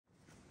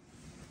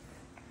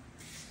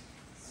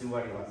do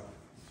what he wants.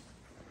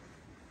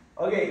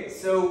 Okay,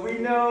 so we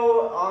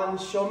know on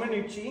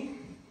Shomenuchi,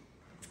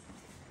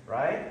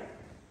 right?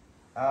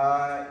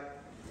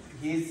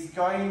 He's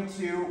going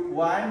to,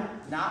 one,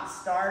 not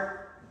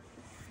start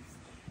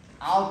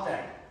out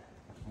there.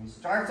 He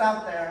starts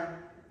out there,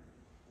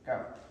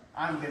 go.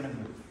 I'm gonna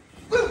move.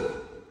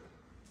 Boom!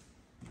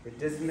 It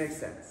doesn't make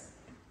sense.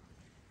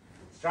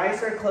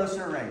 Strikes are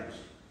closer range.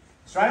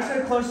 Strikes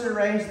are closer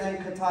range than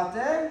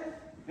katate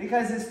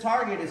because his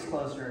target is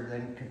closer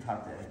than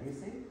katate. You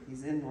see?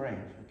 He's in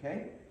range,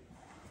 okay?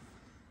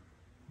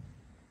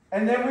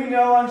 And then we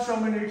know on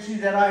Shomenuchi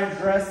that I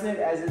address it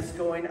as it's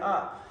going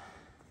up.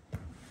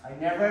 I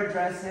never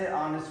address it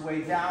on its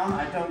way down.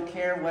 I don't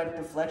care what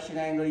deflection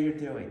angle you're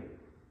doing.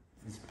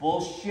 It's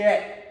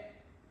bullshit.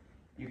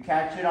 You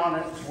catch it on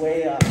its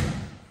way up.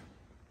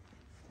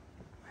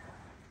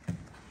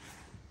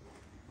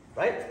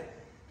 Right?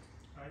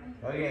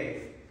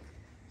 Okay.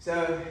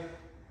 So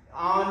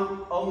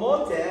on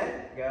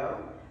omote, go,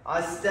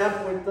 I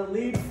step with the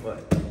lead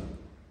foot.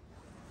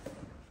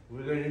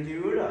 We're going to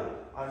do ura.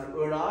 On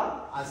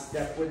ura, I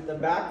step with the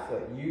back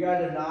foot. You got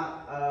to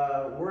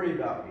not worry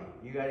about me.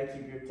 You got to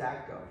keep your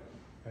tack going.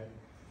 Right.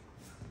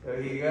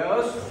 So he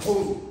goes,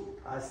 boom.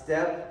 I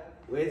step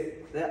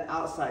with the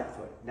outside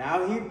foot.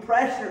 Now he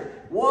pressure.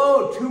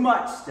 Whoa, too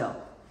much still.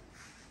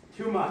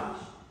 Too much.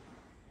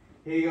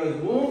 He goes,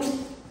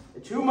 boom,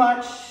 too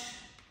much.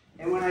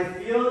 And when I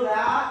feel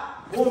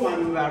that, boom, I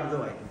move out of the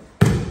way.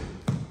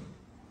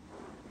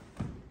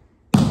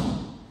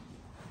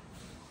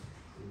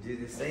 Do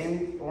the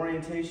same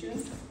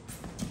orientation.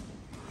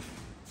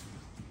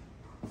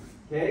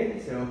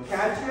 Okay, so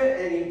catch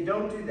it and you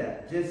don't do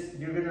that. Just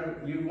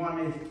you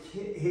want to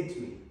hit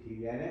me. Do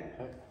you get it?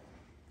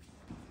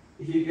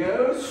 He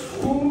goes,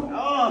 boom,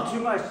 oh,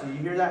 too much. Do you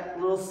hear that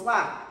little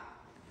slap?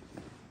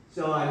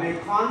 So I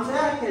make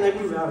contact and I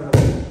move out of the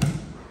way.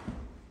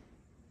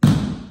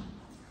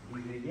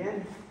 Do it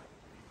again.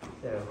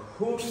 So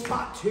hoop,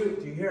 spot, two.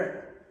 Do you hear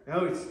it?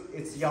 No,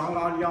 it's yang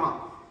on yang.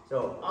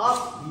 So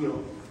up,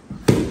 heel.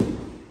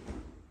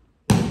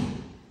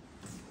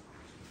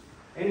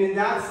 And in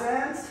that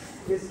sense,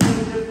 it's no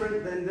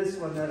different than this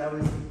one that I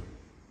was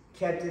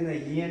kept in the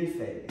yin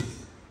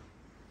phase.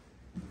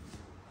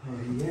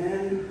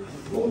 Yin,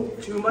 boom,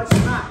 too much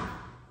smack.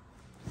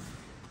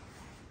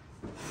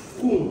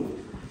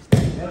 Boom,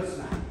 no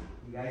smack.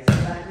 You guys see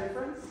that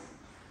difference?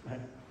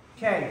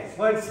 Okay,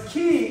 what's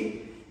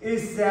key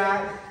is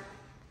that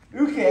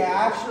uke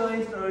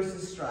actually throws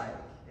the strike.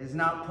 Is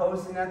not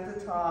posing at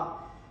the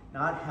top,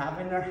 not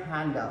having their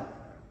hand out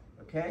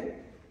there, okay?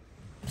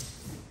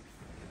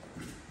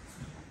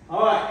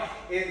 All right,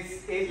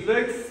 it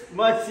looks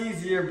much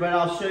easier, but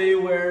I'll show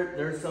you where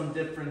there's some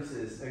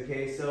differences,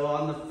 okay? So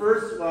on the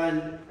first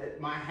one,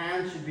 my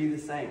hand should be the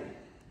same.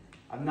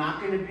 I'm not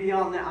gonna be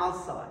on the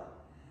outside,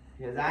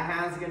 because that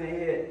hand's gonna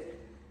hit.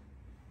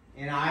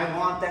 And I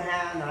want the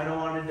hand, I don't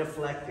want to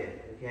deflect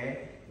it,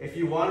 okay? If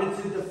you wanted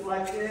to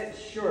deflect it,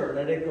 sure,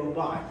 let it go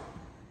by.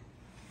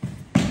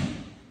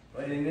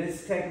 But in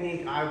this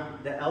technique,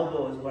 the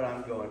elbow is what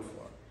I'm going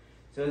for.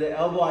 So the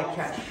elbow I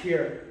catch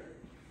here.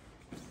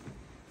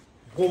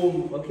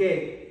 Boom.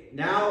 Okay.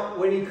 Now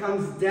when he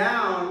comes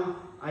down,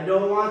 I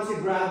don't want to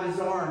grab his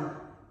arm.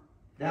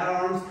 That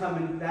arm's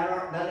coming,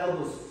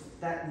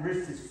 that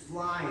wrist is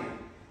flying.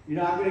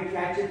 You're not going to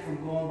catch it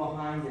from going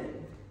behind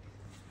it.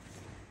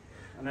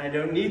 And I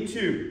don't need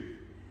to.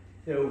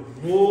 So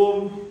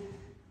boom.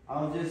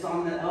 I'm just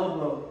on the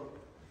elbow.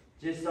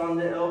 Just on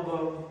the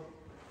elbow.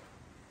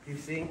 You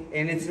see?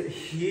 And it's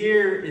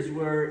here is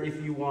where,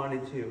 if you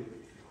wanted to,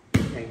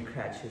 you can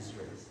catch his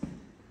wrist.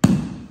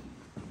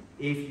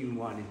 If you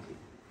wanted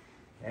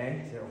to.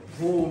 Okay? So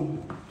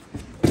boom.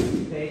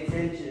 Pay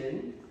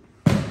attention.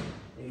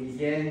 And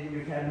again,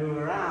 you can move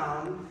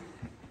around.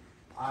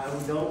 I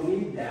don't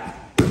need that.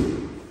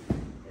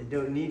 I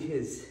don't need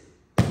his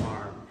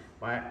arm.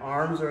 My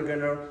arms are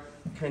gonna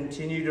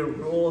continue to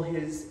roll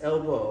his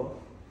elbow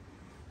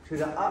to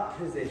the up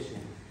position.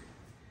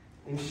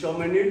 In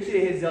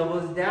Shomenuchi, his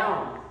elbow's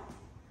down.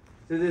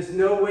 So there's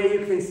no way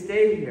you can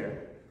stay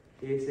here.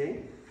 You see?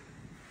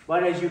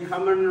 But as you're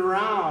coming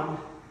around,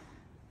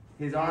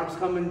 his arm's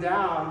coming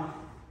down,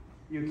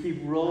 you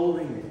keep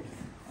rolling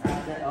it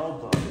at the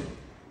elbow.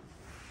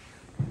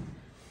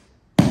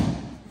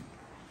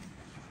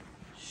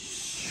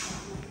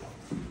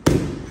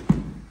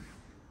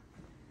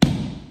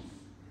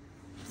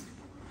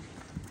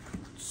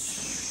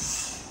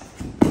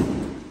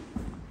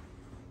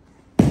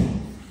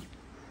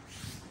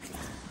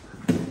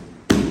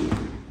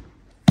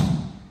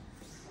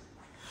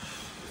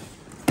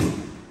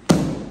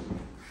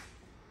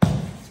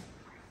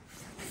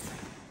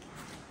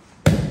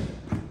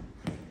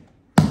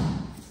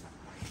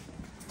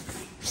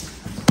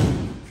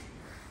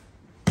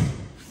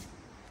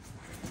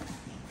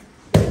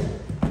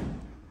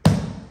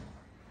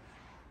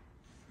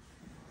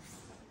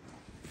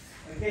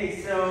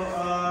 Okay, so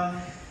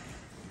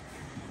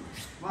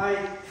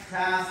my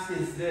task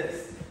is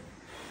this.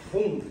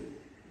 Boom.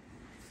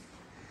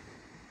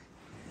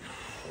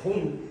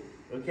 Boom.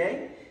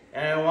 Okay?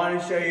 And I want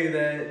to show you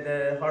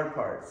the hard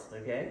parts,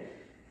 okay?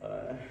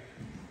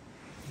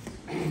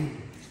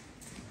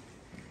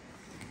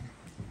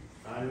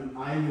 I'm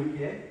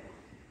Ikkyo.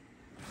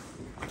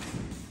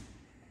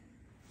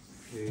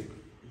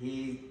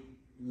 He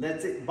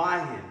lets it by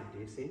him, do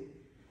you see?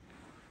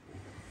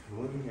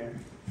 Over here.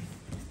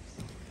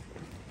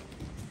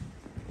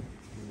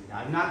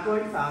 I'm not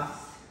going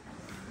fast.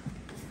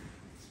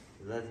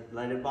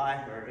 Let it by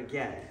her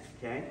again,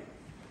 okay?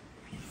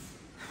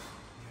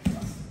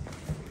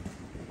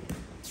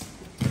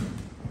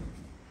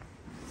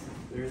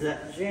 There's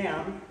that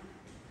jam.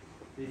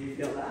 Did you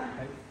feel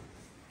that?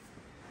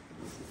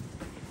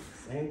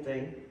 Same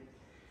thing.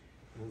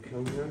 And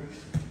come here.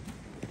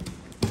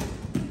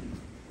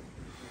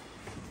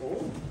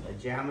 Oh, a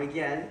jam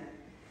again.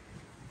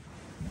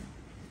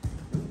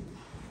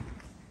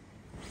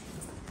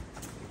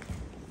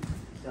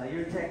 So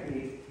your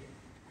technique.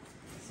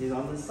 He's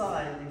on the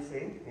side, you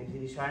see, and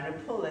he's trying to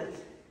pull it.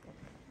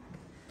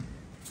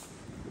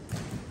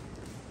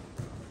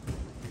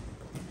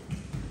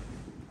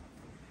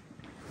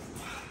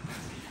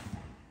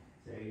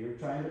 So you're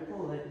trying to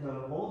pull it,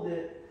 so hold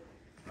it,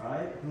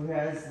 right? Who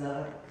has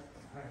the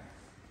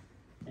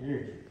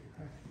energy?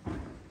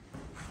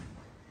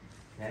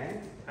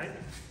 Okay? Right.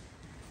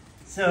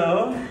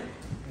 So,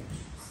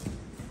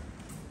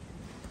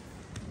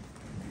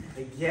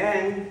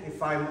 again,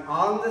 if I'm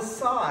on the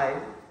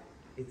side,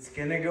 it's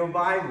gonna go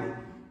by me.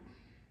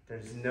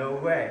 There's no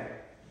way.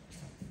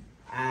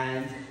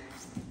 And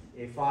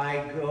if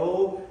I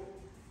go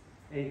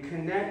and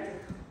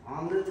connect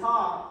on the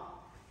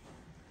top,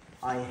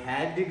 I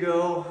had to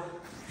go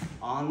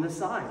on the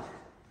side.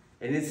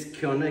 And it's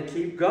gonna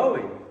keep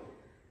going,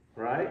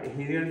 right? And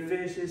he's gonna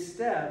finish his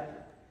step.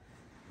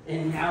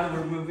 And now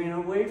we're moving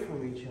away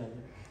from each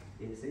other,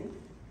 you see?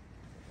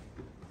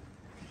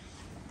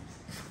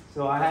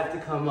 So I have to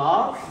come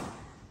up,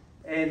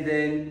 and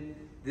then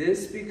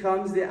this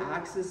becomes the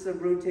axis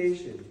of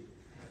rotation.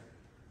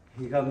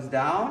 He comes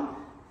down.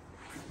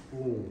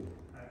 Boom.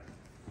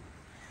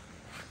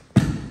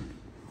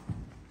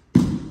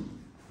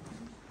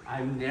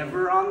 I'm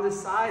never on the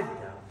side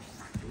though.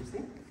 You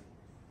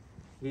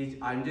see?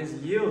 I'm just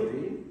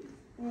yielding.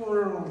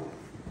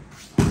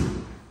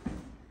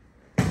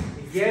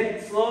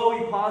 Again, slow,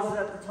 he pauses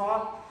at the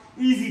top.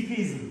 Easy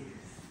peasy.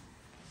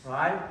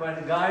 Right? But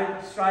a guy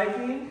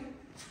striking,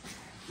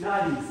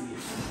 not easy.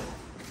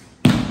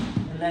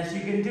 Unless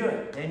you can do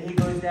it. Then he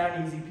goes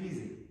down easy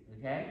peasy.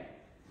 Okay?